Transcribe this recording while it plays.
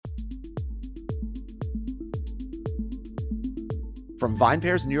From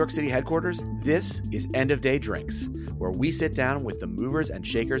VinePair's New York City headquarters, this is End of Day Drinks, where we sit down with the movers and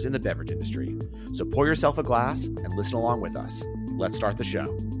shakers in the beverage industry. So pour yourself a glass and listen along with us. Let's start the show.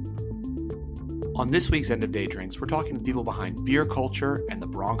 On this week's End of Day Drinks, we're talking to the people behind beer culture and the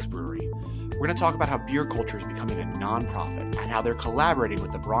Bronx Brewery. We're going to talk about how beer culture is becoming a nonprofit and how they're collaborating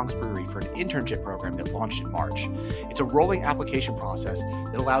with the Bronx Brewery for an internship program that launched in March. It's a rolling application process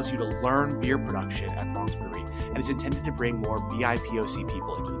that allows you to learn beer production at Bronx Brewery and is intended to bring more BIPOC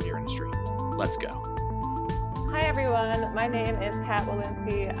people into the beer industry. Let's go. Hi everyone, my name is Kat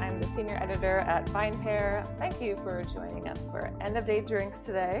Walensky. I'm the senior editor at VinePair. Thank you for joining us for End of Day Drinks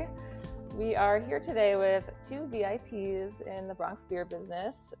today. We are here today with two VIPs in the Bronx beer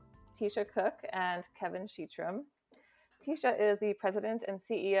business, Tisha Cook and Kevin Sheetram. Tisha is the president and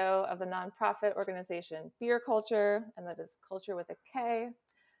CEO of the nonprofit organization Beer Culture, and that is culture with a K.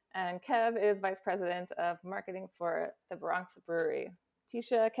 And Kev is vice president of marketing for the Bronx Brewery.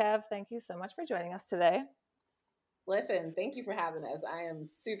 Tisha, Kev, thank you so much for joining us today. Listen, thank you for having us. I am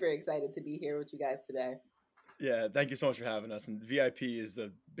super excited to be here with you guys today. Yeah, thank you so much for having us. And VIP is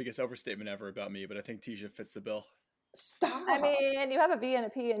the biggest overstatement ever about me, but I think Tisha fits the bill. Stop. I mean, you have a V and a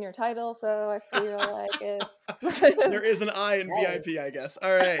P in your title, so I feel like it's... There is an I in VIP, I guess.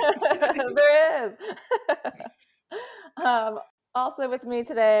 All right. There is. Also with me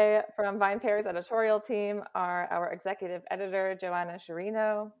today from VinePair's editorial team are our executive editor, Joanna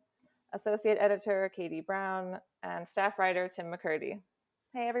Sciarrino, associate editor, Katie Brown, and staff writer, Tim McCurdy.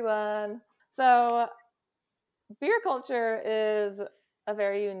 Hey, everyone. So Beer Culture is a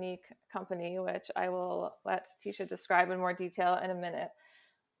very unique company, which I will let Tisha describe in more detail in a minute.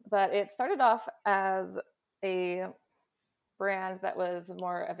 But it started off as a brand that was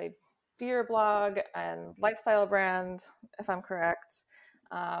more of a beer blog and lifestyle brand, if I'm correct.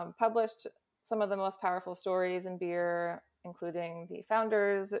 Published some of the most powerful stories in beer, including the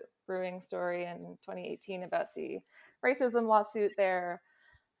Founders Brewing story in 2018 about the racism lawsuit there.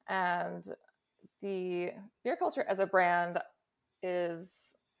 And the Beer Culture as a brand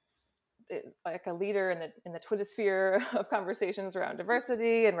is like a leader in the Twittersphere of conversations around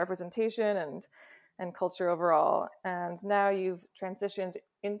diversity and representation and culture overall. And now you've transitioned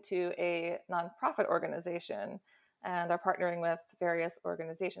into a nonprofit organization and are partnering with various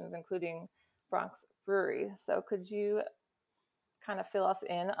organizations, including Bronx Brewery. So could you kind of fill us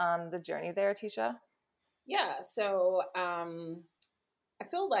in on the journey there, Tisha? Yeah, so I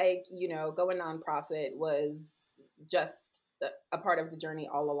feel like, going nonprofit was just a part of the journey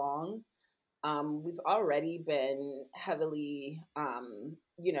all along. We've already been heavily,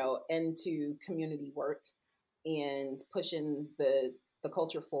 into community work and pushing the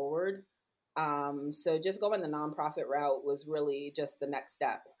culture forward. So just going the nonprofit route was really just the next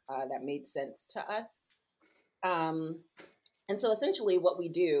step that made sense to us. And so essentially what we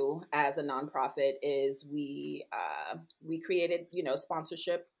do as a nonprofit is we created,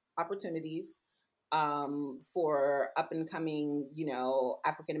 sponsorship opportunities for up and coming,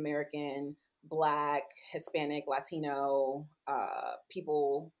 African-American, Black, Hispanic, Latino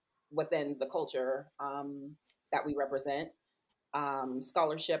people within the culture that we represent.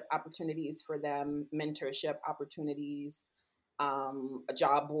 Scholarship opportunities for them, mentorship opportunities, a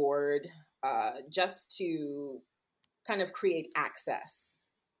job board, just to kind of create access.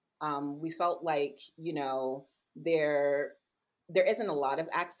 We felt like, there isn't a lot of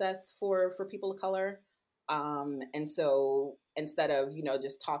access for people of color. And so instead of,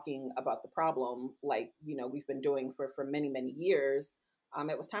 just talking about the problem, like, we've been doing for many, many years,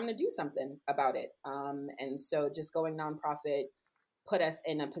 it was time to do something about it. And so just going nonprofit put us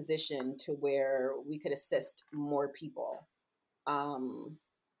in a position to where we could assist more people.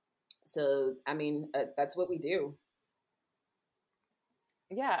 So, I mean, that's what we do.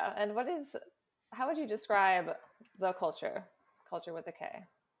 Yeah. And how would you describe the culture with a K?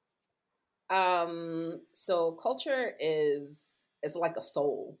 So culture is like a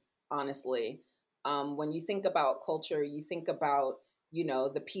soul, honestly. When you think about culture, you think about,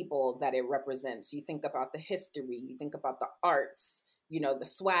 the people that it represents. You think about the history, you think about the arts, the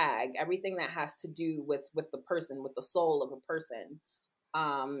swag, everything that has to do with the person, with the soul of a person.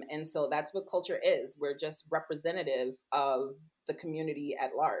 And so that's what culture is. We're just representative of the community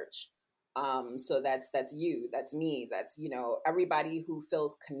at large. So that's you, that's me, that's, everybody who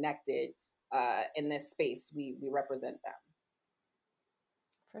feels connected in this space, we represent them.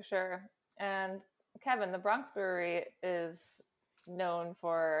 For sure. And Kevin, the Bronx Brewery is known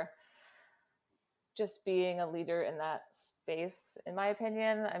for just being a leader in that space, in my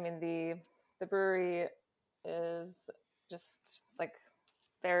opinion. I mean, the brewery is just like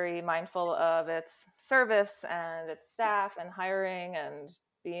very mindful of its service and its staff and hiring and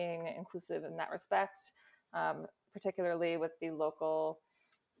being inclusive in that respect, particularly with the local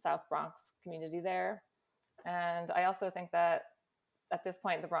South Bronx community there. And I also think that at this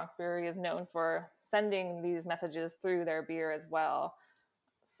point, the Bronx Brewery is known for sending these messages through their beer as well.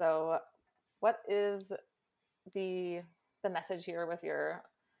 So what is the message here with your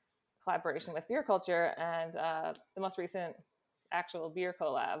collaboration with Beer Culture and the most recent actual beer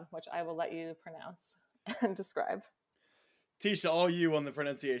collab, which I will let you pronounce and describe? Tisha, all you on the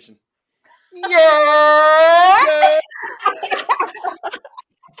pronunciation. Yeah.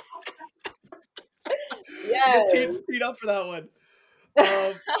 Yes. Teed up for that one.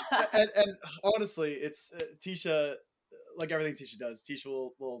 And honestly, it's Tisha, like everything Tisha does. Tisha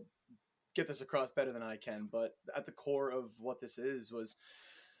will get this across better than I can. But at the core of what this was,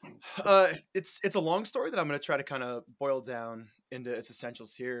 it's a long story that I'm going to try to kind of boil down into its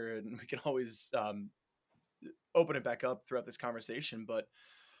essentials here, and we can always open it back up throughout this conversation. But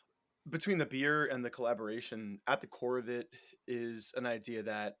between the beer and the collaboration, at the core of it is an idea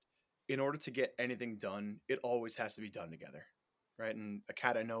that in order to get anything done, it always has to be done together, right? And a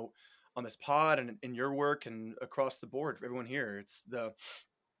cat I know on this pod and in your work and across the board for everyone here, it's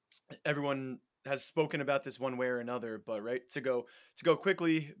everyone has spoken about this one way or another, but right, to go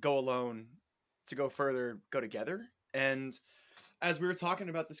quickly, go alone; to go further, go together. And as we were talking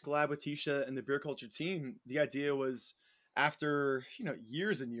about this collab with Tisha and the Beer Culture team, the idea was, after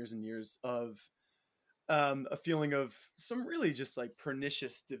years and years and years of a feeling of some really just like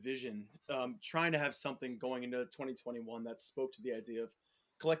pernicious division, trying to have something going into 2021 that spoke to the idea of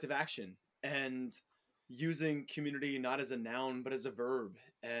collective action and using community not as a noun but as a verb.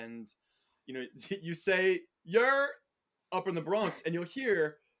 And you say you're up in the Bronx and you'll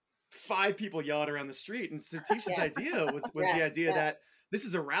hear 5 people yell it around the street. And so Tisha's idea was the idea that this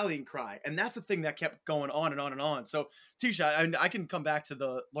is a rallying cry. And that's the thing that kept going on and on and on. So Tisha, I can come back to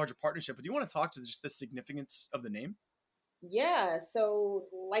the larger partnership, but do you want to talk to just the significance of the name? Yeah. So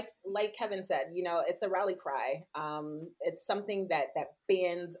like Kevin said, it's a rally cry. It's something that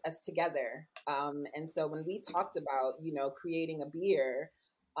bands us together. And so when we talked about, creating a beer,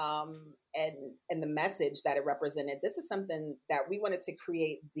 and the message that it represented, this is something that we wanted to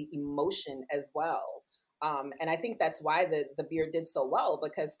create the emotion as well. And I think that's why the beer did so well,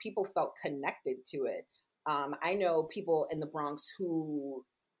 because people felt connected to it. I know people in the Bronx who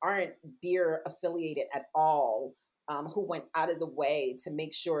aren't beer affiliated at all, who went out of the way to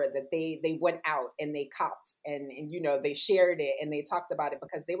make sure that they went out and they copped and they shared it and they talked about it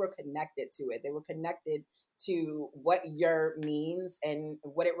because they were connected to it. They were connected to what your means and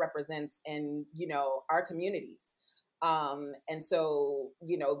what it represents in our communities. And so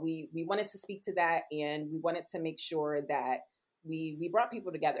we wanted to speak to that, and we wanted to make sure that we brought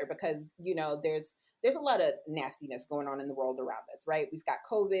people together because there's a lot of nastiness going on in the world around us, right? We've got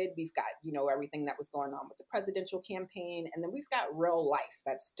COVID, we've got, everything that was going on with the presidential campaign, and then we've got real life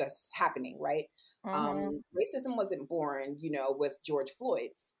that's just happening, right? Mm-hmm. Racism wasn't born, with George Floyd.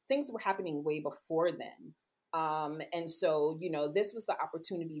 Things were happening way before then. And so, this was the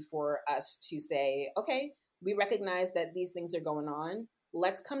opportunity for us to say, okay, we recognize that these things are going on.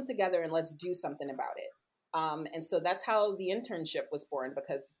 Let's come together and let's do something about it. And so that's how the internship was born,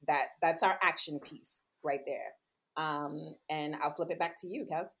 because that's our action piece right there. And I'll flip it back to you,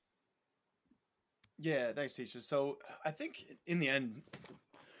 Kev. Yeah, thanks, Tisha. So I think in the end,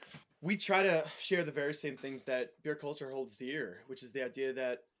 we try to share the very same things that Beer Culture holds dear, which is the idea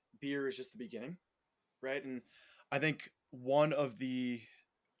that beer is just the beginning, right? And I think one of the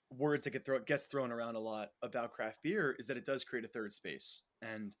words that gets thrown around a lot about craft beer is that it does create a third space.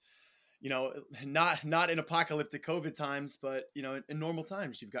 And not in apocalyptic COVID times, but in normal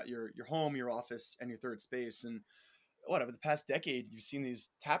times, you've got your home, your office, and your third space. And over the past decade, you've seen these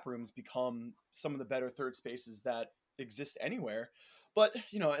tap rooms become some of the better third spaces that exist anywhere. But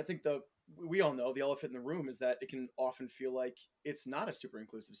I think we all know the elephant in the room is that it can often feel like it's not a super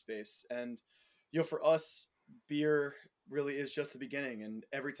inclusive space. And for us, beer really is just the beginning. And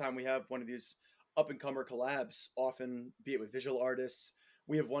every time we have one of these up and comer collabs, often be it with visual artists.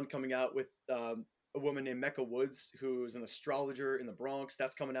 We have one coming out with a woman named Mecca Woods, who's an astrologer in the Bronx.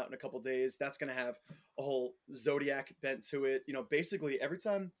 That's coming out in a couple of days. That's going to have a whole zodiac bent to it. Basically every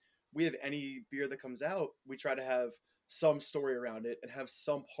time we have any beer that comes out, we try to have some story around it and have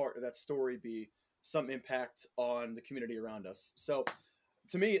some part of that story be some impact on the community around us. So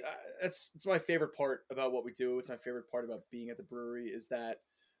to me, it's my favorite part about what we do. It's my favorite part about being at the brewery is that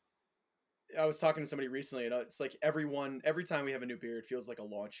I was talking to somebody recently, and it's like every time we have a new beer, it feels like a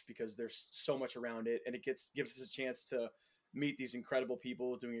launch because there's so much around it, and it gives us a chance to meet these incredible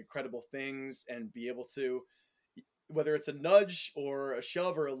people doing incredible things and be able to, whether it's a nudge or a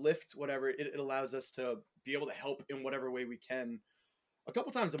shove or a lift, whatever, it allows us to be able to help in whatever way we can a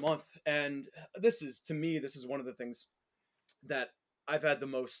couple times a month. And this is one of the things that I've had the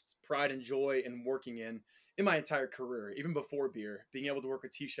most pride and joy in working in my entire career, even before beer, being able to work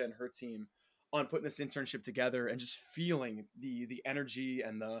with Tisha and her team on putting this internship together and just feeling the energy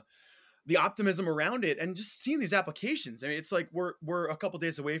and the optimism around it, and just seeing these applications. I mean, it's like we're a couple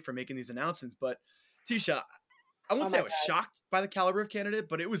days away from making these announcements, but Tisha, I won't say I was shocked by the caliber of candidate,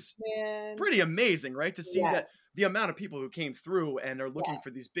 but it was pretty amazing, right? To see that the amount of people who came through and are looking for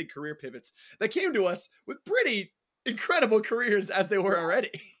these big career pivots that came to us with pretty incredible careers as they were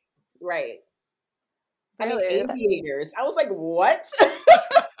already. Right. I Really? mean, aviators. I was like, what?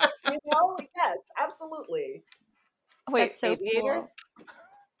 Yes, absolutely. Wait, That's so aviators? cool.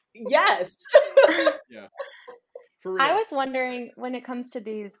 Yes. Yeah. For real. I was wondering, when it comes to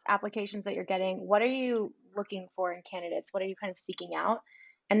these applications that you're getting, what are you looking for in candidates? What are you kind of seeking out?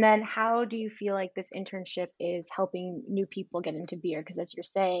 And then how do you feel like this internship is helping new people get into beer? Because as you're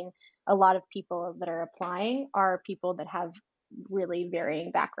saying, a lot of people that are applying are people that have really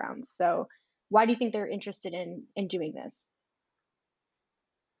varying backgrounds. So why do you think they're interested in doing this?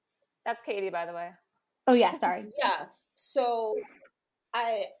 That's Katie, by the way. Oh yeah, sorry. Yeah. So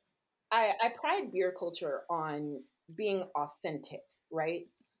I pride beer culture on being authentic, right?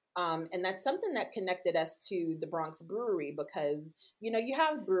 And that's something that connected us to the Bronx Brewery, because, you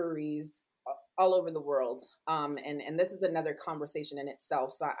have breweries all over the world. And this is another conversation in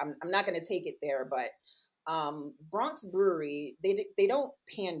itself. So I'm not going to take it there, but Bronx Brewery, they don't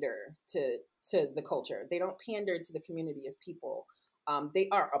pander to the culture. They don't pander to the community of people. They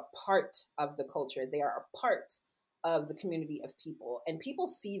are a part of the culture. They are a part of the community of people, and people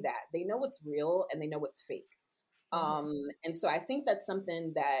see that. They know what's real and they know what's fake. And so I think that's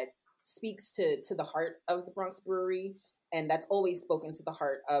something that speaks to the heart of the Bronx Brewery, and that's always spoken to the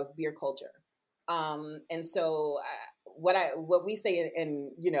heart of beer culture. And so what we say in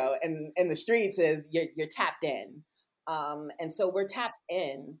the streets is you're tapped in. And so we're tapped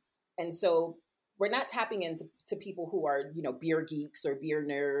in. And so we're not tapping into people who are, beer geeks or beer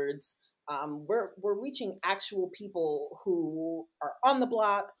nerds. We're reaching actual people who are on the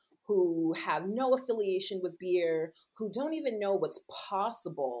block, who have no affiliation with beer, who don't even know what's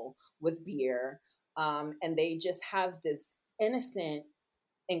possible with beer. And they just have this innocent,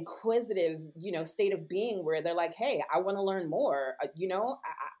 inquisitive, state of being where they're like, hey, I want to learn more.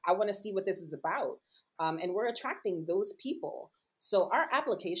 I want to see what this is about. And we're attracting those people. So our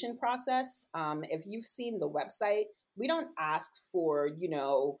application process, if you've seen the website, we don't ask for,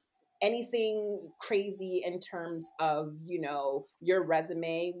 anything crazy in terms of, your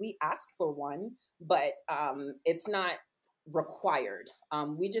resume. We ask for one, but it's not required.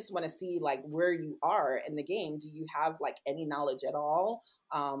 We just want to see like where you are in the game. Do you have like any knowledge at all?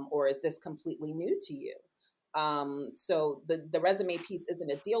 Or is this completely new to you? So the resume piece isn't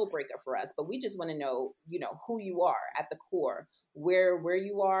a deal breaker for us, but we just want to know, who you are at the core, where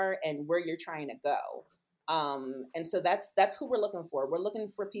you are and where you're trying to go. And so that's who we're looking for. We're looking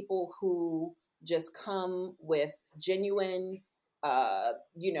for people who just come with genuine,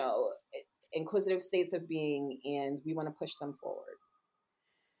 inquisitive states of being, and we want to push them forward.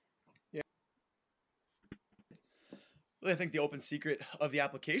 Yeah. I think the open secret of the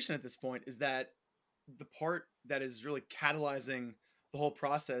application at this point is that the part that is really catalyzing the whole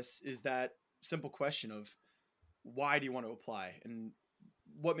process is that simple question of why do you want to apply and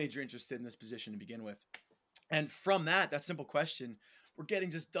what made you interested in this position to begin with? And from that simple question, we're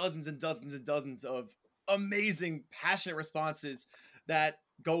getting just dozens and dozens and dozens of amazing, passionate responses that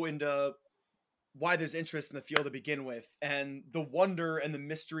go into why there's interest in the field to begin with, and the wonder and the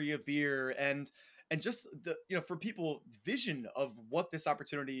mystery of beer, and just the, for people, vision of what this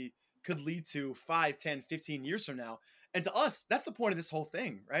opportunity could lead to 5, 10, 15 years from now. And to us, that's the point of this whole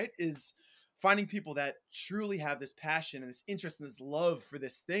thing, right? Is finding people that truly have this passion and this interest and this love for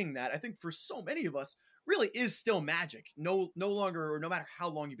this thing that I think for so many of us really is still magic. No longer, or no matter how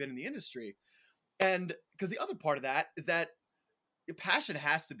long you've been in the industry. And because the other part of that is that your passion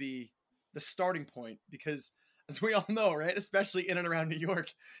has to be the starting point, because as we all know, right, especially in and around New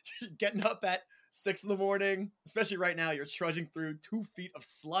York, getting up at 6 a.m, especially right now, you're trudging through 2 feet of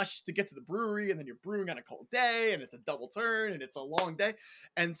slush to get to the brewery, and then you're brewing on a cold day, and it's a double turn, and it's a long day.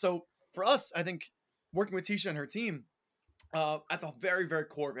 And so for us, I think working with Tisha and her team, at the very, very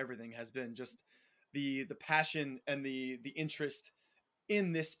core of everything has been just the passion and the interest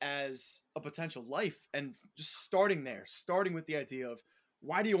in this as a potential life, and just starting with the idea of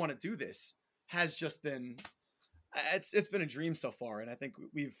why do you want to do this has just been it's been a dream so far, and I think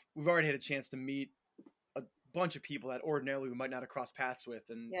we've already had a chance to meet a bunch of people that ordinarily we might not have crossed paths with,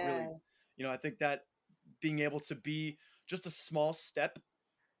 and really, I think that being able to be just a small step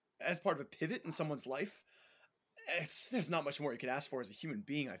as part of a pivot in someone's life, there's not much more you could ask for as a human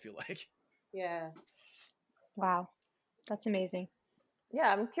being, I feel like. Yeah. Wow. That's amazing.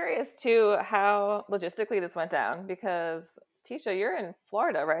 Yeah, I'm curious too how logistically this went down, because Tisha, you're in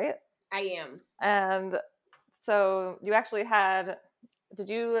Florida, right? I am. And so you actually did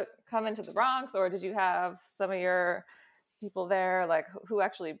you come into the Bronx, or did you have some of your people there? Like, who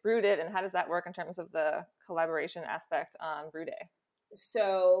actually brewed it, and how does that work in terms of the collaboration aspect on Brew Day?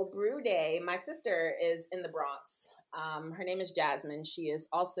 So Brew Day, my sister is in the Bronx. Her name is Jasmine. She is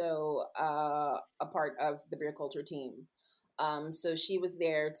also a part of the beer culture team. So she was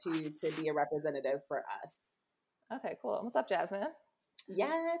there to be a representative for us. Okay, cool. What's up, Jasmine?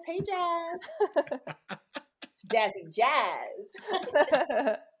 Yes. Hey, Jazz. Jazzy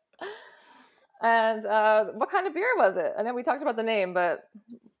Jazz. And what kind of beer was it? I know we talked about the name, but...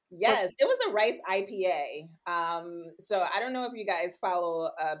 Yes, it was a rice IPA. So I don't know if you guys follow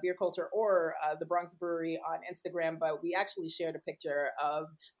Beer Culture or the Bronx Brewery on Instagram, but we actually shared a picture of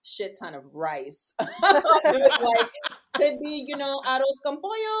shit ton of rice. It was like, could be, arroz con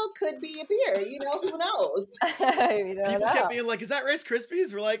pollo, could be a beer, who knows? People kept being like, is that Rice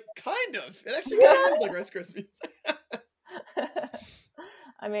Krispies? We're like, kind of. It actually kind of is like Rice Krispies.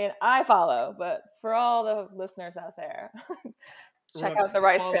 I mean, I follow, but for all the listeners out there... Check out the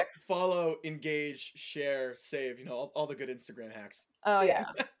rice pics. Follow, engage, share, save. All the good Instagram hacks. Oh yeah,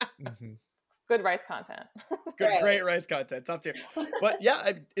 good rice content. Great rice content, top tier. But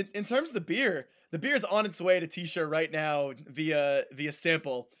yeah, in terms of the beer is on its way to Tisha right now via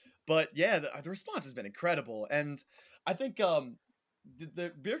sample. But yeah, the response has been incredible, and I think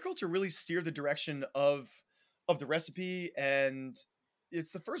the beer culture really steered the direction of the recipe, and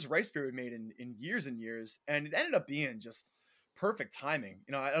it's the first rice beer we made in years and years, and it ended up being just perfect timing.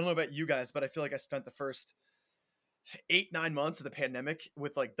 I don't know about you guys, but I feel like I spent the first 8-9 months of the pandemic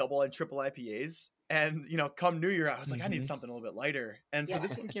with like double and triple IPAs, and come New Year I was like, I need something a little bit lighter, and so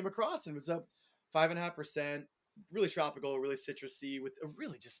this one came across and was up 5.5%, really tropical, really citrusy, with a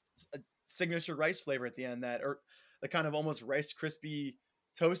really just a signature rice flavor at the end, or the kind of almost Rice crispy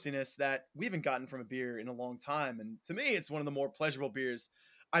toastiness that we haven't gotten from a beer in a long time. And to me, it's one of the more pleasurable beers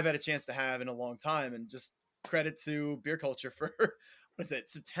I've had a chance to have in a long time, and just credit to Beer Culture for what is it,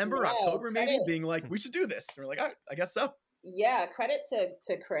 September, October, maybe being like, we should do this. And we're like, all right, I guess so. Yeah, credit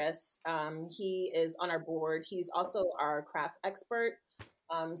to Chris. He is on our board. He's also our craft expert.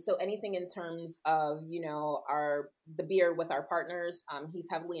 So anything in terms of the beer with our partners, he's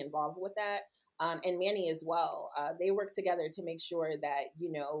heavily involved with that. And Manny as well. They work together to make sure that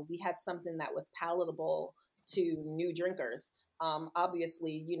we had something that was palatable to new drinkers.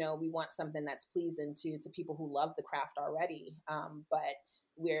 Obviously, we want something that's pleasing to people who love the craft already. But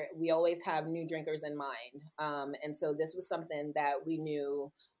we always have new drinkers in mind. And so this was something that we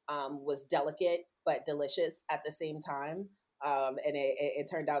knew was delicate but delicious at the same time. And it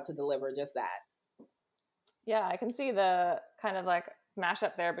turned out to deliver just that. Yeah, I can see the kind of like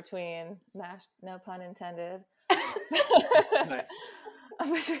mashup there between no pun intended. Nice.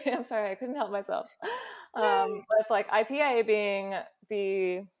 I'm sorry, I couldn't help myself. With like IPA being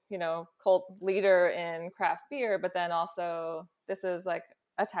the cult leader in craft beer, but then also this is like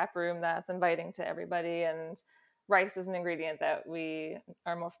a tap room that's inviting to everybody, and rice is an ingredient that we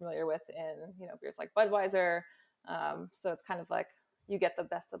are more familiar with in beers like Budweiser. So it's kind of like you get the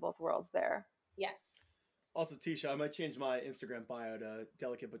best of both worlds there. Yes. Also, Tisha, I might change my Instagram bio to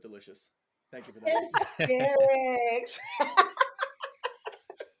delicate but delicious. Thank you for that. Hysterics.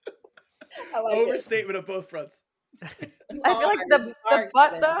 Overstatement of both fronts. I feel like the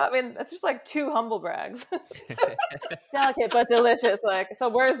butt though, I mean, it's just like two humble brags. Delicate but delicious. Like, so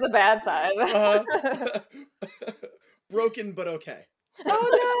where's the bad side? Broken but okay.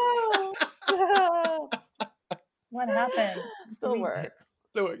 Oh no! What happened? Still works.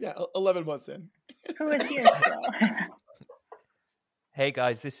 So yeah, 11 months in. Who is here still? Hey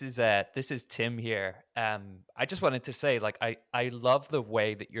guys, this is Tim here. I just wanted to say, like, I love the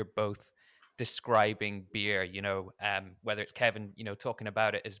way that you're both describing beer, whether it's Kevin, talking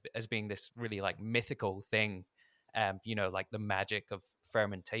about it as being this really like mythical thing, like the magic of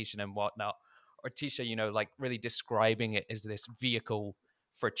fermentation and whatnot, or Tisha, like really describing it as this vehicle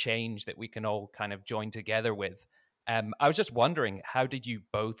for change that we can all kind of join together with. I was just wondering, how did you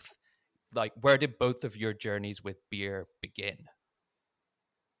both, like, where did both of your journeys with beer begin?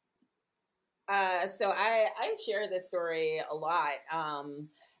 So I share this story a lot.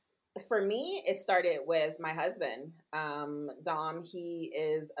 For me, it started with my husband, Dom. He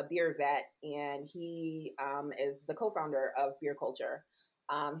is a beer vet, and he is the co-founder of Beer Culture.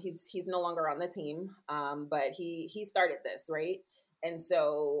 He's no longer on the team, but he started this, right? And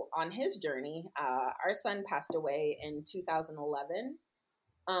so on his journey, our son passed away in 2011.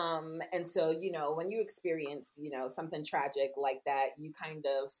 And so, when you experience, something tragic like that, you kind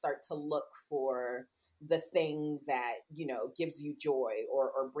of start to look for the thing that, gives you joy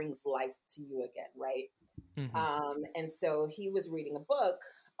or brings life to you again, right? And so he was reading a book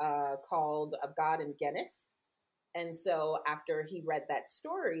called Of God and Guinness. And so after he read that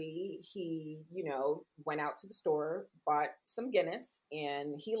story, he, went out to the store, bought some Guinness,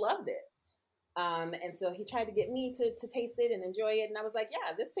 and he loved it. And so he tried to get me to taste it and enjoy it. And I was like,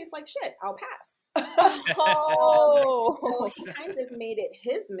 yeah, this tastes like shit. I'll pass. Oh. So he kind of made it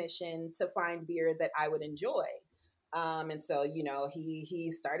his mission to find beer that I would enjoy. And so,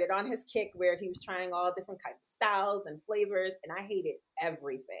 he started on his kick where he was trying all different kinds of styles and flavors, and I hated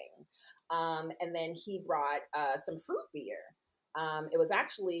everything. And then he brought some fruit beer. It was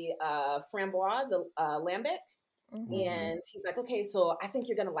actually Framboise, the Lambic. And he's like, okay, so I think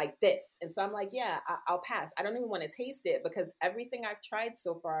you're going to like this. And so I'm like, yeah, I'll pass. I don't even want to taste it because everything I've tried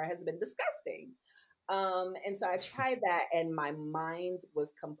so far has been disgusting. And so I tried that and my mind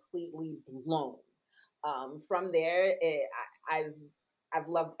was completely blown. From there, I've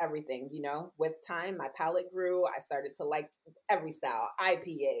loved everything, with time, my palate grew. I started to like every style,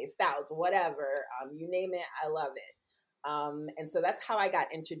 IPA, stouts, whatever, you name it, I love it. And so that's how I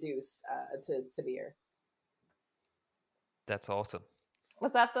got introduced to beer. That's awesome.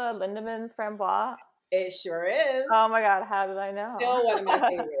 Was that the Lindemans Framboise? It sure is. Oh my God, how did I know? Still one of my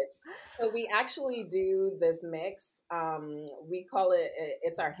favorites. So we actually do this mix. We call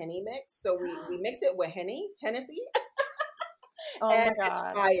it's our Henny mix. So we mix it with Hennessy. Oh and my God.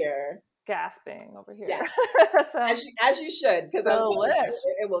 It's fire. Gasping over here. Yeah. as you should, because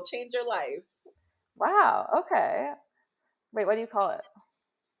it will change your life. Wow. Okay. Wait, what do you call it?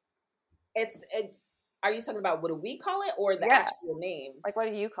 Are you talking about what do we call it or the actual name? Like, what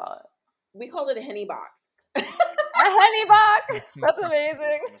do you call it? We call it a Henny Bock. A Henny Bock? That's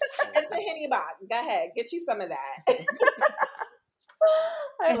amazing. It's a Henny Bock. Go ahead. Get you some of that.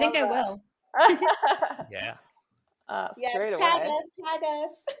 I think I will. Yeah. Straight away. Tag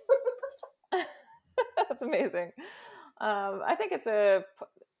us. That's amazing. I think it's a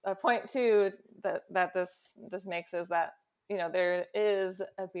point too that this makes is that, there is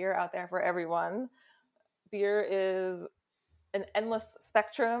a beer out there for everyone. Beer is an endless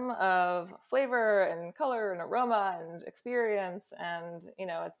spectrum of flavor and color and aroma and experience. And,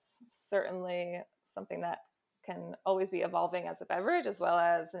 it's certainly something that can always be evolving as a beverage as well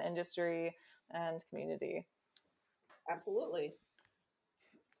as an industry and community. Absolutely.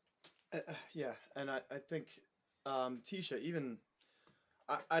 Yeah. And I think, Tisha, even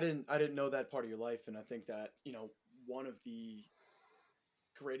I didn't know that part of your life. And I think that, one of the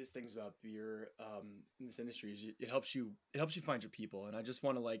greatest things about beer in this industry is it helps you find your people. And I just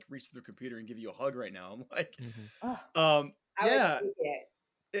want to like reach through the computer and give you a hug right now. I'm like,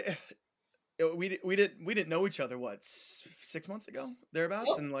 we didn't know each other 6 months ago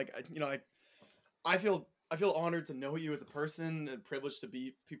thereabouts, and like I feel honored to know you as a person and privileged to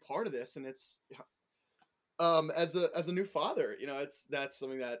be part of this. And it's as a new father, that's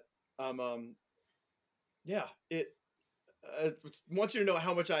something that I want you to know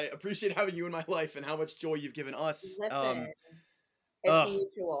how much I appreciate having you in my life and how much joy you've given us. Listen, it's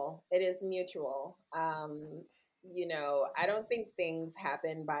mutual. It is mutual. I don't think things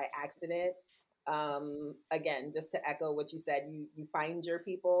happen by accident. Again, just to echo what you said, you find your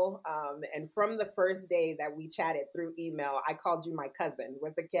people. And from the first day that we chatted through email, I called you my cousin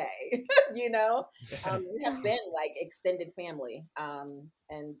with a K, you have been like extended family.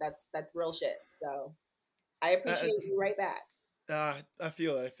 And that's real shit. So I appreciate you right back. I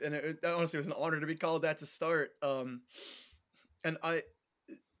feel it. And it honestly was an honor to be called that to start. And I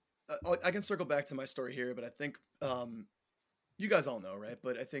can circle back to my story here, but I think you guys all know, right?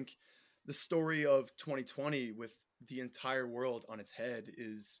 But I think the story of 2020 with the entire world on its head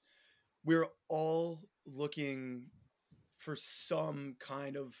is we're all looking for some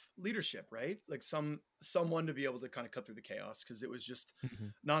kind of leadership, right? Like someone to be able to kind of cut through the chaos, because it was just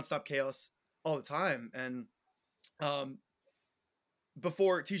nonstop chaos all the time. And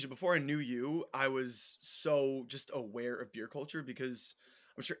before I knew you, I was so just aware of beer culture, because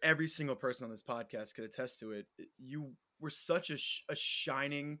I'm sure every single person on this podcast could attest to it. You were such a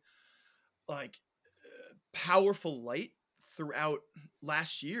shining, like powerful light throughout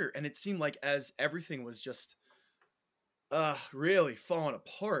last year. And it seemed like as everything was just really falling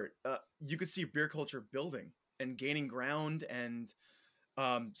apart. You could see beer culture building and gaining ground and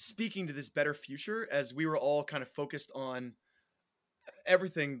speaking to this better future as we were all kind of focused on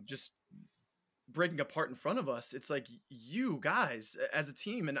everything just breaking apart in front of us. It's like you guys as a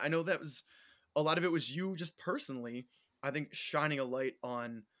team, and I know that was a lot of it was you just personally, I think, shining a light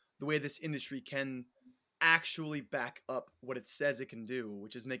on the way this industry can actually back up what it says it can do,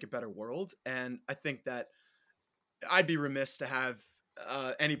 which is make a better world. And I think that I'd be remiss to have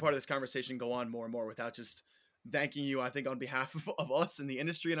any part of this conversation go on more and more without just thanking you, I think, on behalf of us in the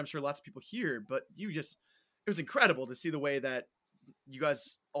industry, and I'm sure lots of people here, but you just, it was incredible to see the way that you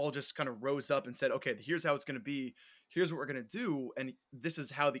guys all just kind of rose up and said, okay, here's how it's going to be. Here's what we're going to do. And this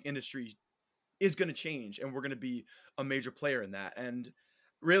is how the industry is going to change. And we're going to be a major player in that. And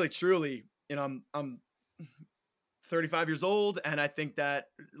really, truly, you know, I'm 35 years old. And I think that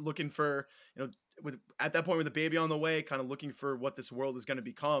looking for, you know, at that point with a baby on the way, kind of looking for what this world is going to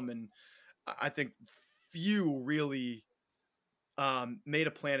become. And I think few really made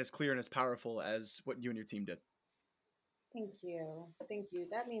a plan as clear and as powerful as what you and your team did. Thank you. Thank you.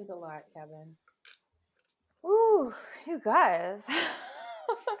 That means a lot, Kevin. Ooh, you guys.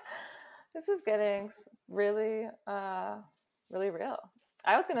 This is getting really, really real.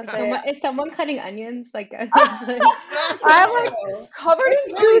 I was going to say... Is someone cutting onions? Like, I'm like covered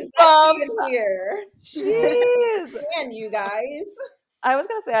in goosebumps here. Jeez. And you guys. I was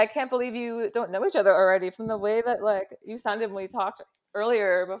going to say, I can't believe you don't know each other already from the way that, like, you sounded when we talked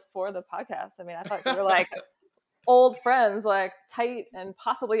earlier before the podcast. I mean, I thought you were, like... old friends, like tight and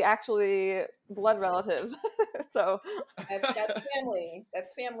possibly actually blood relatives. So that's family.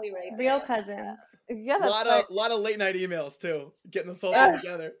 That's family, right? Real cousins. Yeah, that's a lot of late night emails too, getting this whole thing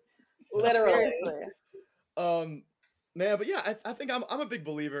together. Literally. Man, but yeah, I think I'm a big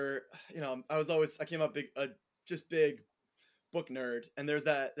believer. You know, I came up big book nerd, and there's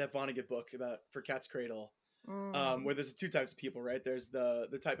that Vonnegut book for Cat's Cradle. Where there's two types of people, right? There's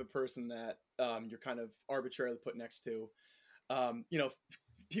the type of person that you're kind of arbitrarily put next to, you know,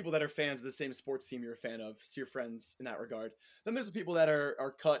 people that are fans of the same sports team you're a fan of, so you're friends in that regard. Then there's the people that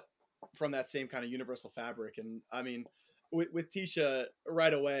are cut from that same kind of universal fabric. And I mean, with Tisha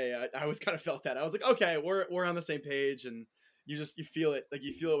right away, I always kind of felt that. I was like, okay, we're on the same page, and you feel it, like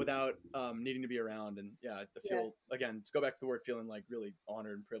you feel it without needing to be around. And yeah, to feel again, to go back to the word, feeling like really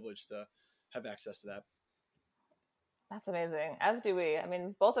honored and privileged to have access to that. That's amazing. As do we. I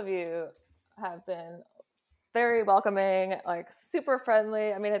mean, both of you have been very welcoming, like super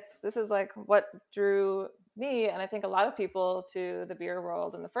friendly. I mean, this is like what drew me, and I think a lot of people, to the beer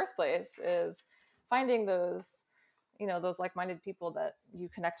world in the first place, is finding those, you know, those like-minded people that you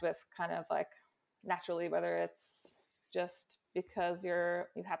connect with kind of like naturally, whether it's just because you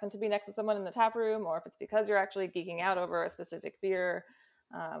happen to be next to someone in the tap room, or if it's because you're actually geeking out over a specific beer.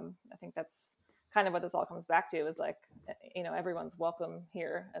 I think that's kind of what this all comes back to, is like, you know, everyone's welcome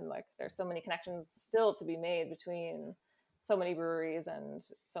here, and like there's so many connections still to be made between so many breweries and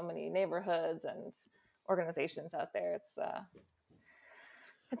so many neighborhoods and organizations out there.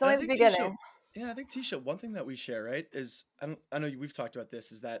 It's only the beginning. I think, Tisha, one thing that we share, right, is I know we've talked about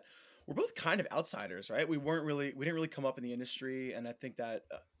this, is that we're both kind of outsiders, right? We didn't really come up in the industry, and I think that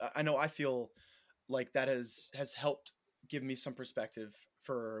I feel like that has helped give me some perspective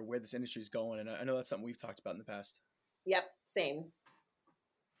for where this industry is going. And I know that's something we've talked about in the past. Yep. Same.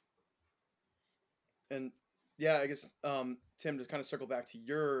 And yeah, I guess, Tim, to kind of circle back to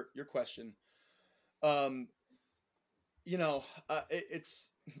your question, you know,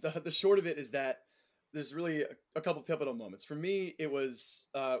 it's the short of it is that there's really a couple pivotal moments. For me, it was,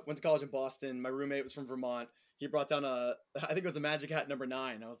 went to college in Boston. My roommate was from Vermont. He brought down I think it was a Magic Hat number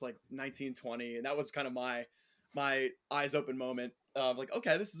 9. I was like 19, 20. And that was kind of my eyes open moment of like,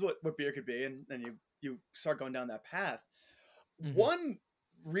 okay, this is what beer could be. And then you start going down that path. Mm-hmm. One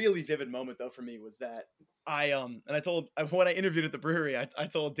really vivid moment though for me was that when I interviewed at the brewery, I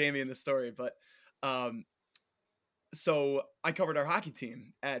told Damien this story, but so I covered our hockey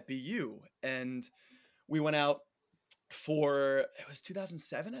team at BU, and we went out it was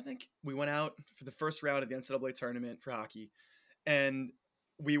 2007, I think. We went out for the first round of the NCAA tournament for hockey, and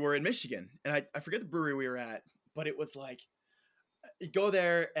we were in Michigan, and I forget the brewery we were at, but it was like, you go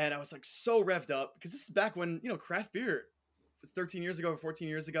there, and I was like so revved up, because this is back when, you know, craft beer was 13 years ago or 14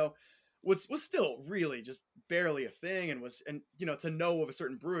 years ago was still really just barely a thing, and you know, to know of a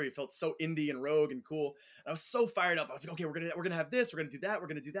certain brewery felt so indie and rogue and cool. And I was so fired up. I was like, okay, we're gonna have this, we're gonna do that, we're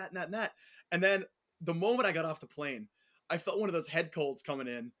gonna do that and that and that. And then the moment I got off the plane, I felt one of those head colds coming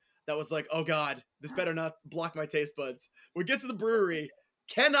in that was like, oh God, this better not block my taste buds. We get to the brewery,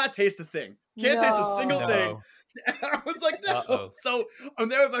 cannot taste a thing. Can't taste a single thing. No. I was like, no. Uh-oh. So I'm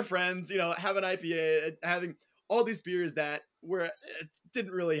there with my friends, you know, having IPA, having all these beers that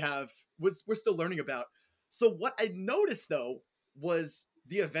didn't really have, we're still learning about. So what I noticed though was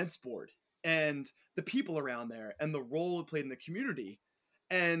the events board and the people around there and the role it played in the community.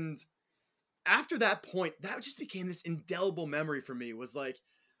 And after that point, that just became this indelible memory for me, was like,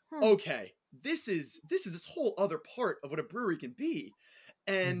 okay, this is this whole other part of what a brewery can be.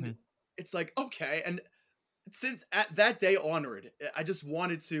 And it's like, okay. And since at that day onward, I just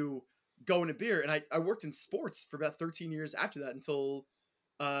wanted to go into beer. And I worked in sports for about 13 years after that, until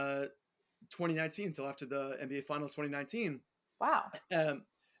 2019, until after the NBA Finals 2019. Wow.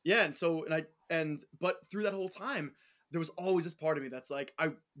 Yeah. But through that whole time, there was always this part of me that's like,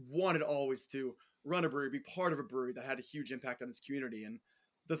 I wanted always to run a brewery, be part of a brewery that had a huge impact on its community. And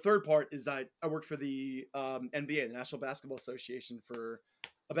the third part is I worked for the NBA, the National Basketball Association, for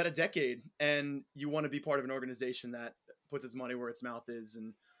about a decade. And you want to be part of an organization that puts its money where its mouth is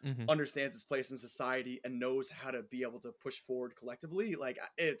and understands its place in society and knows how to be able to push forward collectively. Like,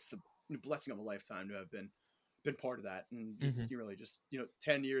 it's a blessing of a lifetime to have been part of that. And you really just,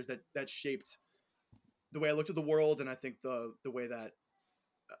 10 years that shaped the way I looked at the world. And I think the way that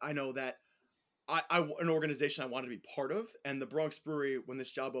I know that an organization I wanted to be part of. And the Bronx Brewery, when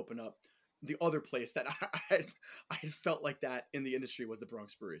this job opened up, the other place that I had felt like that in the industry was the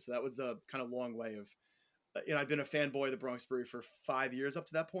Bronx Brewery. So that was the kind of long way of, I'd been a fanboy of the Bronx Brewery for 5 years up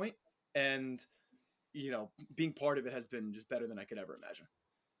to that point. And, being part of it has been just better than I could ever imagine.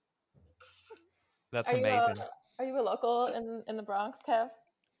 That's amazing. Are you a local in the Bronx, Kev?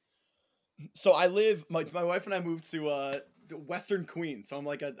 So I live, my wife and I moved to Western Queens. So I'm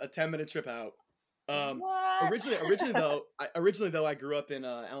like a 10-minute trip out. What? Originally though, I grew up in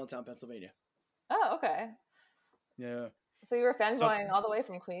Allentown, Pennsylvania. Oh, okay. Yeah. So you were fanboying all the way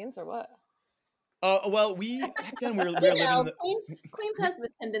from Queens, or what? Well, we living in the... Queens has the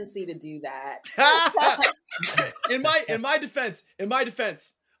tendency to do that. in my defense,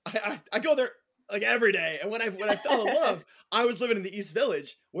 I go there like every day. And when I fell in love, I was living in the East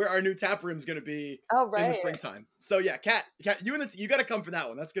Village, where our new tap room is going to be in the springtime. So yeah, Kat, you got to come for that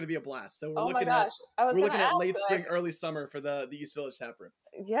one. That's going to be a blast. So we're looking at late spring, early summer for the East Village tap room.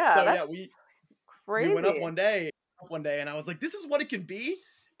 Yeah. So yeah, crazy. We went up one day, and I was like, this is what it can be.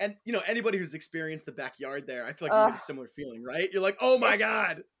 And anybody who's experienced the backyard there, I feel like you get a similar feeling, right? You're like, oh my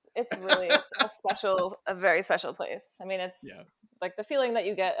God. It's really a very special place. I mean, it's like the feeling that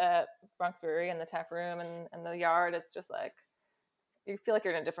you get at Bronx Brewery and the tap room and the yard. It's just like, you feel like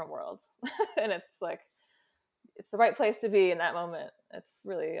you're in a different world. And it's like, it's the right place to be in that moment. It's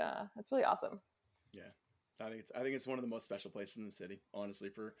really awesome. Yeah. I think it's one of the most special places in the city, honestly,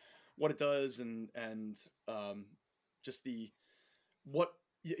 for what it does. And just what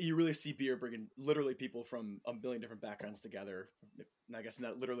you really see beer bringing literally people from a million different backgrounds together. I guess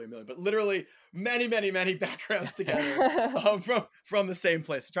not literally a million, but literally many, many, many backgrounds together from the same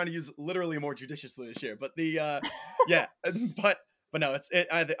place. I'm trying to use literally more judiciously this year, but but no,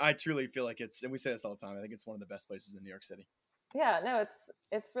 I truly feel like it's, and we say this all the time, I think it's one of the best places in New York City. Yeah, no,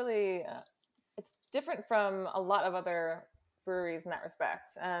 it's really, it's different from a lot of other breweries in that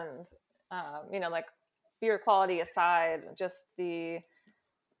respect. And, like beer quality aside, just the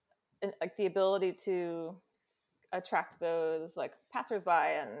ability to attract those like passersby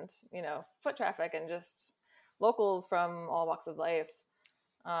and, foot traffic and just locals from all walks of life.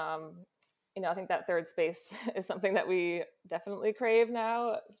 I think that third space is something that we definitely crave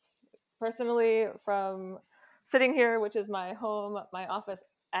now. Personally, from sitting here, which is my home, my office,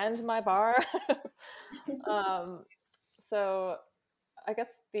 and my bar. So I guess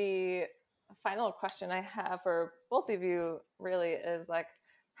the final question I have for both of you really is like,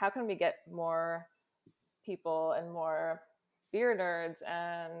 how can we get more people and more beer nerds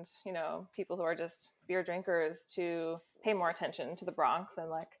and, people who are just beer drinkers to pay more attention to the Bronx and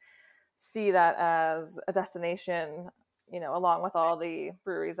like see that as a destination, along with all the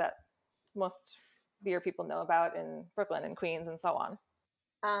breweries that most beer people know about in Brooklyn and Queens and so on?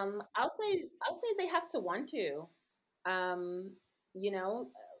 I'll say they have to want to.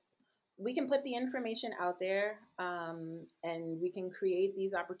 We can put the information out there, and we can create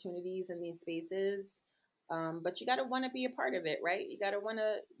these opportunities in these spaces. But you got to want to be a part of it, right? You got to want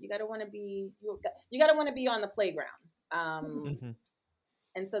to be on the playground.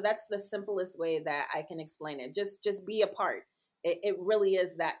 And so that's the simplest way that I can explain it. Just be a part. It really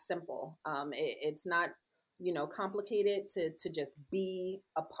is that simple. It's not, complicated to just be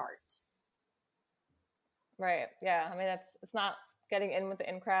a part. Right. Yeah. I mean, it's not getting in with the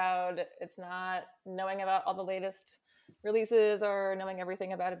in crowd. It's not knowing about all the latest releases or knowing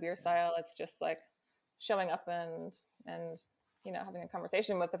everything about a beer style. It's just like showing up and having a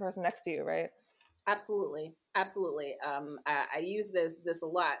conversation with the person next to you, right? Absolutely. I use this a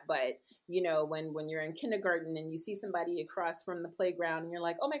lot, but when you're in kindergarten and you see somebody across from the playground and you're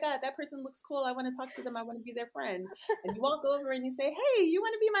like, oh my God, that person looks cool. I want to talk to them. I want to be their friend. And you walk over and you say, hey, you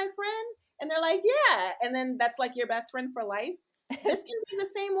want to be my friend? And they're like, yeah. And then that's like your best friend for life. This can be the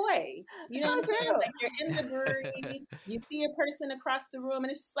same way. You know what I'm saying? Like you're in the brewery, you see a person across the room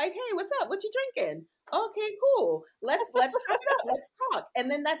and it's just like, hey, what's up? What you drinking? Okay, cool. Let's talk it up. Let's talk. And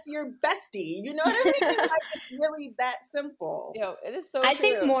then that's your bestie. You know what I mean? Like, it's really that simple. It is so I true.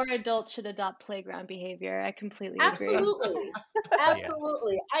 think more adults should adopt playground behavior. I completely agree.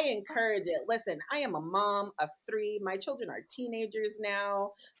 Absolutely. I encourage it. Listen, I am a mom of 3. My children are teenagers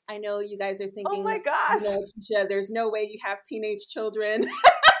now. I know you guys are thinking, oh my gosh, Keisha, there's no way you have teenage children.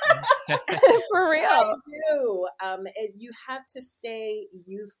 For real. I do. You have to stay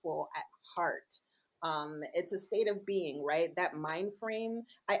youthful at heart. It's a state of being, right? That mind frame.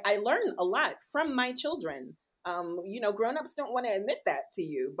 I learn a lot from my children. Grown-ups don't want to admit that to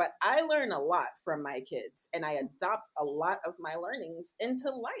you, but I learn a lot from my kids and I adopt a lot of my learnings into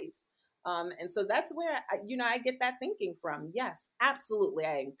life. And so that's where, I get that thinking from. Yes, absolutely.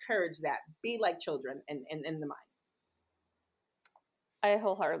 I encourage that. Be like children in the mind. I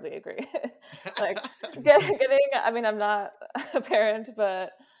wholeheartedly agree. Like getting, I mean, I'm not a parent, but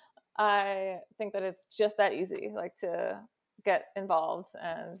I think that it's just that easy, like to get involved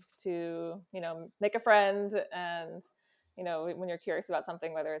and to, make a friend. And, when you're curious about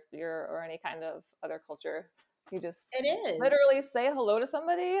something, whether it's beer or any kind of other culture, you just literally say hello to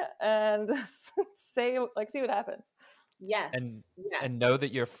somebody and see what happens. Yes. And know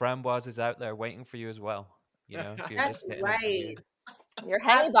that your framboise is out there waiting for you as well. If you're That's just right. Your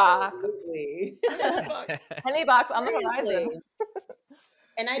honey box. Honey box on the horizon.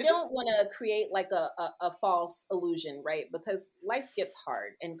 And I don't want to create like a false illusion, right? Because life gets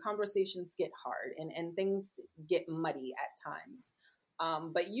hard and conversations get hard and things get muddy at times.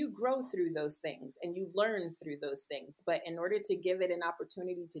 But you grow through those things and you learn through those things. But in order to give it an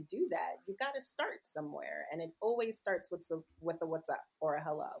opportunity to do that, you got to start somewhere. And it always starts with a what's up or a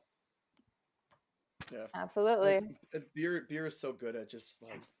hello. Yeah, absolutely. Beer is so good at just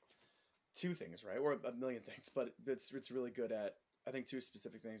like 2 things, right? Or a million things, but it's really good at, I think, 2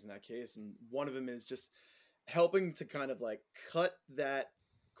 specific things in that case. And one of them is just helping to kind of like cut that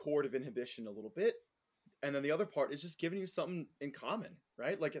cord of inhibition a little bit. And then the other part is just giving you something in common,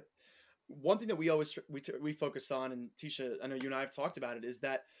 right? Like one thing that we always, we focus on, and Tisha, I know you and I have talked about it, is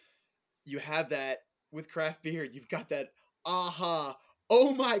that you have that with craft beer, you've got that aha,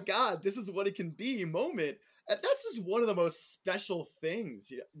 oh my God, this is what it can be moment. And that's just one of the most special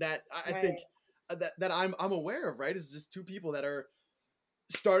things that I think that I'm aware of, right? Is just 2 people that are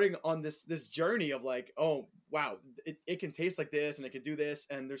starting on this journey of like, oh wow, it can taste like this and it can do this.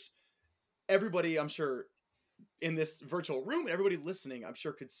 And there's everybody, I'm sure, in this virtual room, everybody listening, I'm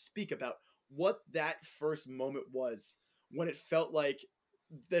sure, could speak about what that first moment was when it felt like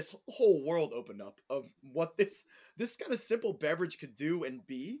this whole world opened up of what this kind of simple beverage could do and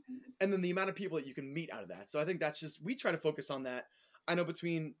be, and then the amount of people that you can meet out of that. So I think that's just, we try to focus on that. I know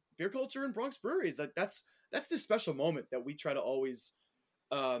between beer culture and Bronx breweries, that's this special moment that we try to always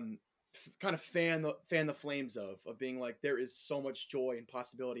kind of fan the flames of being like, there is so much joy and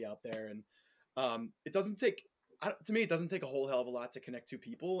possibility out there. And it doesn't take, to me, it doesn't take a whole hell of a lot to connect 2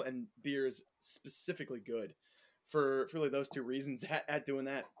 people, and beer is specifically good for really those 2 reasons at doing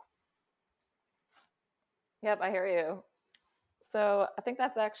that. Yep, I hear you. So I think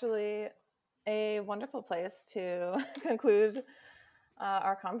that's actually a wonderful place to conclude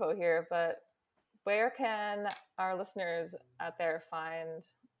our convo here. But where can our listeners out there find,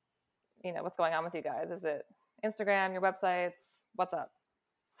 what's going on with you guys? Is it Instagram, your websites? What's up?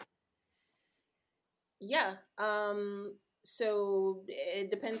 Yeah. So it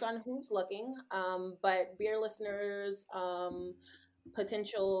depends on who's looking. But beer listeners,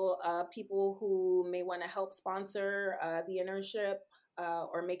 potential people who may want to help sponsor the internship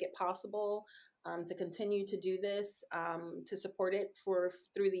or make it possible to continue to do this, to support it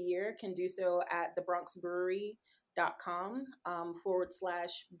through the year, can do so at thebronxbrewery.com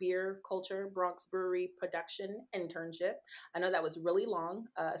 /beer culture Bronx Brewery production internship. I know that was really long.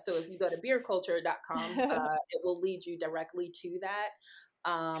 So if you go to beerculture.com, it will lead you directly to that.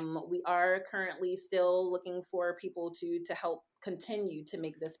 We are currently still looking for people to help continue to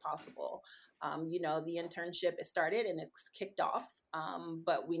make this possible. The internship is started and it's kicked off,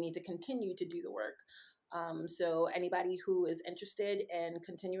 but we need to continue to do the work. So anybody who is interested in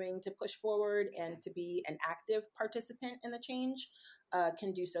continuing to push forward and to be an active participant in the change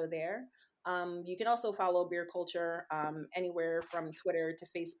can do so there. You can also follow Beer Culture anywhere from Twitter to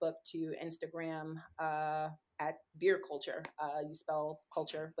Facebook to Instagram at Beer Culture. You spell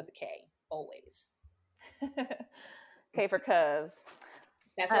culture with a K, always. K for cuz.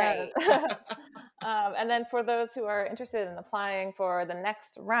 That's right. And then for those who are interested in applying for the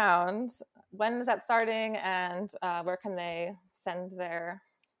next round, when is that starting, and where can they send their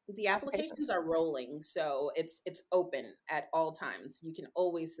The applications are rolling, so it's open at all times. You can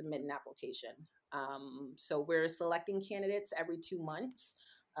always submit an application. So we're selecting candidates every 2 months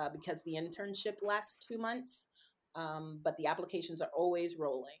because the internship lasts 2 months, but the applications are always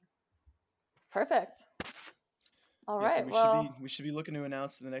rolling. Perfect. All right. So we should be looking to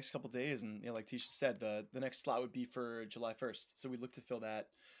announce in the next couple of days, and like Tisha said, the next slot would be for July 1st. So we look to fill that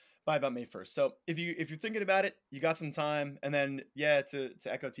by about May 1st. So if you're thinking about it, you got some time. And then to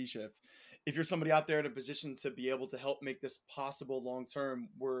echo Tisha, if you're somebody out there in a position to be able to help make this possible long term,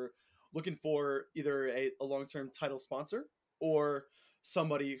 we're looking for either a long-term title sponsor or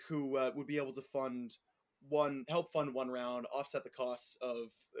somebody who would be able to help fund one round, offset the costs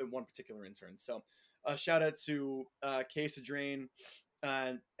of one particular intern. So shout out to Case Drain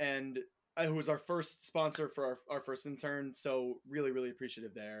and who was our first sponsor for our first intern. So really, really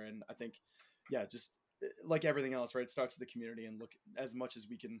appreciative there. And I think, just like everything else, right? It starts with the community, and look, as much as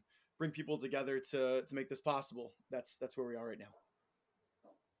we can bring people together to make this possible. That's where we are right now.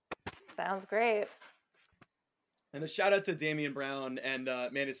 Sounds great. And a shout out to Damian Brown and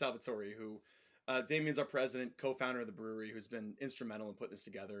Manny Salvatore, who Damian's our president, co-founder of the brewery, who's been instrumental in putting this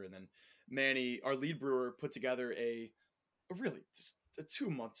together. And then Manny, our lead brewer, put together a really just a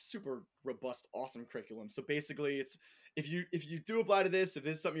 2-month, super robust, awesome curriculum. So basically, it's if you do apply to this, if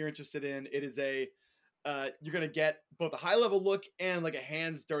this is something you're interested in, it is you're gonna get both a high level look and like a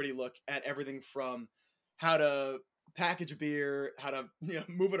hands dirty look at everything from how to package a beer, how to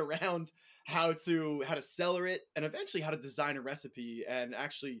move it around, how to cellar it, and eventually how to design a recipe and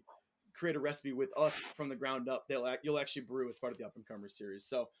actually create a recipe with us from the ground up. You'll actually brew as part of the Up and Comers series.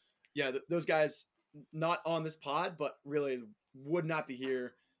 So those guys, not on this pod, but really would not be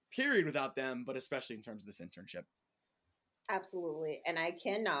here, period, without them, but especially in terms of this internship. Absolutely. And I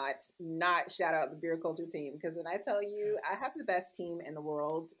cannot not shout out the Beer Culture team, because when I tell you I have the best team in the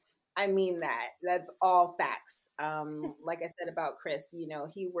world, I mean that. That's all facts. Like I said about Chris,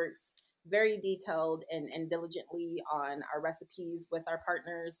 he works very detailed and diligently on our recipes with our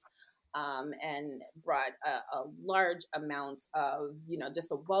partners. And brought a large amount of,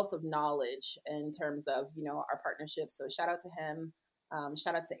 just a wealth of knowledge in terms of, our partnerships. So shout out to him.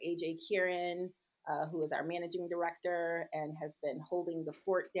 Shout out to AJ Kieran, who is our managing director and has been holding the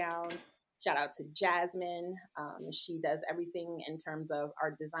fort down. Shout out to Jasmine. She does everything in terms of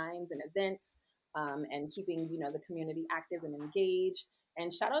our designs and events and keeping, the community active and engaged.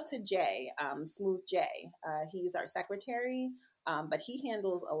 And shout out to Jay, Smooth Jay. He's our secretary. But he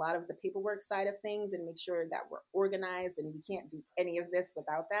handles a lot of the paperwork side of things and makes sure that we're organized, and we can't do any of this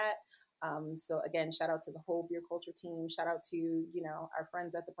without that. So again, shout out to the whole Beer Culture team. Shout out to, our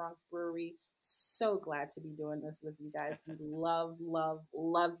friends at the Bronx Brewery. So glad to be doing this with you guys. We love, love,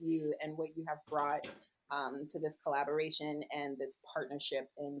 love you and what you have brought to this collaboration and this partnership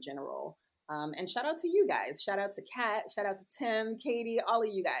in general. And shout out to you guys. Shout out to Kat. Shout out to Tim, Katie, all of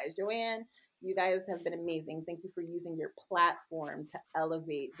you guys. Joanne. You guys have been amazing. Thank you for using your platform to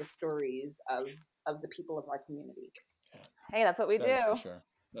elevate the stories of the people of our community. Hey, that's what we do.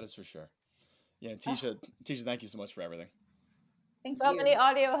 That is for sure. Yeah, Tisha, thank you so much for everything. Thank you. So many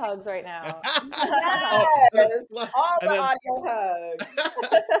audio hugs right now. Yes, all the audio hugs.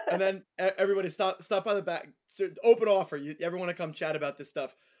 And then everybody stop by the back. So open offer. Everyone to come chat about this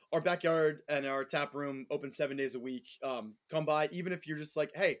stuff. Our backyard and our tap room open 7 days a week. Come by, even if you're just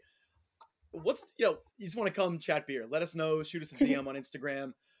like, hey, you just want to come chat beer, let us know, shoot us a DM on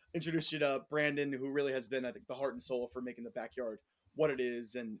Instagram, introduce you to Brandon, who really has been, I think, the heart and soul for making the backyard what it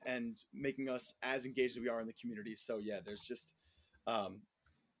is and making us as engaged as we are in the community. So there's just,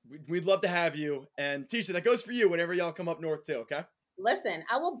 we'd love to have you. And Tisha, that goes for you whenever y'all come up north too. Okay. Listen,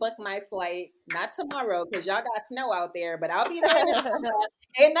 I will book my flight, not tomorrow, because y'all got snow out there, but I'll be there.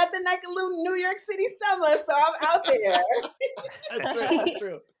 Ain't nothing like a little New York City summer, so I'm out there. That's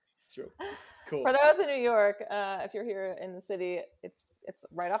true. Cool. For those in New York, if you're here in the city, it's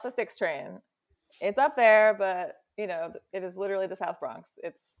right off the 6 train. It's up there, but you know, it is literally the South Bronx.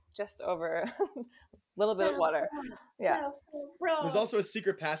 It's just over a little bit of water. Yeah. There's also a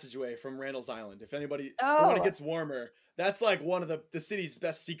secret passageway from Randall's Island. If anybody, Oh. for when it gets warmer, that's like one of the city's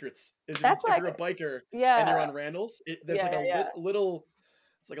best secrets. Is if That's you're like- a biker Yeah. and you're on Randall's, there's Yeah, like a yeah. little.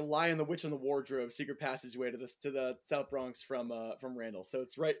 It's like a Lion, the Witch, and the Wardrobe secret passageway to the South Bronx from Randall. So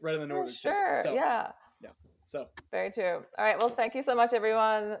it's right in the For northern sure. tip. So, Yeah. So Very true. All right. Well, thank you so much,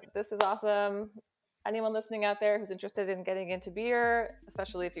 everyone. This is awesome. Anyone listening out there who's interested in getting into beer,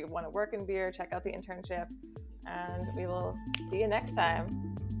 especially if you want to work in beer, check out the internship. And we will see you next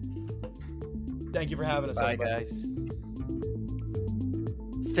time. thank you for having us. Bye, everybody. guys.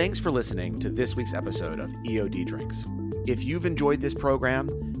 Thanks for listening to this week's episode of EOD Drinks. If you've enjoyed this program,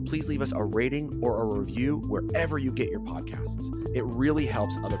 please leave us a rating or a review wherever you get your podcasts. It really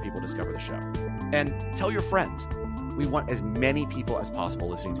helps other people discover the show. And tell your friends. We want as many people as possible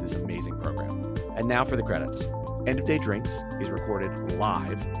listening to this amazing program. And now for the credits. End of Day Drinks is recorded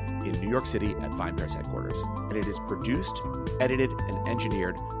live in New York City at VinePair's headquarters. And it is produced, edited, and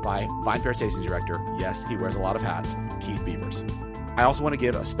engineered by VinePair Stations Director, yes, he wears a lot of hats, Keith Beavers. I also want to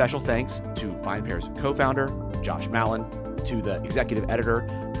give a special thanks to VinePair's co-founder, Josh Mallon, to the executive editor,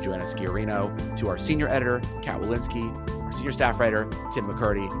 Joanna Sciarino, to our senior editor, Kat Walensky, our senior staff writer, Tim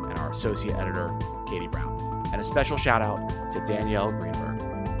McCurdy, and our associate editor, Katie Brown. And a special shout out to Danielle Greenberg,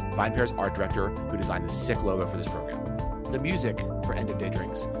 VinePair's art director, who designed the sick logo for this program. The music for End of Day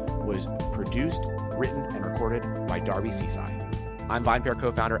Drinks was produced, written, and recorded by Darby Seaside. I'm VinePair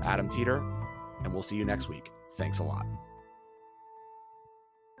co-founder Adam Teeter, and we'll see you next week. Thanks a lot.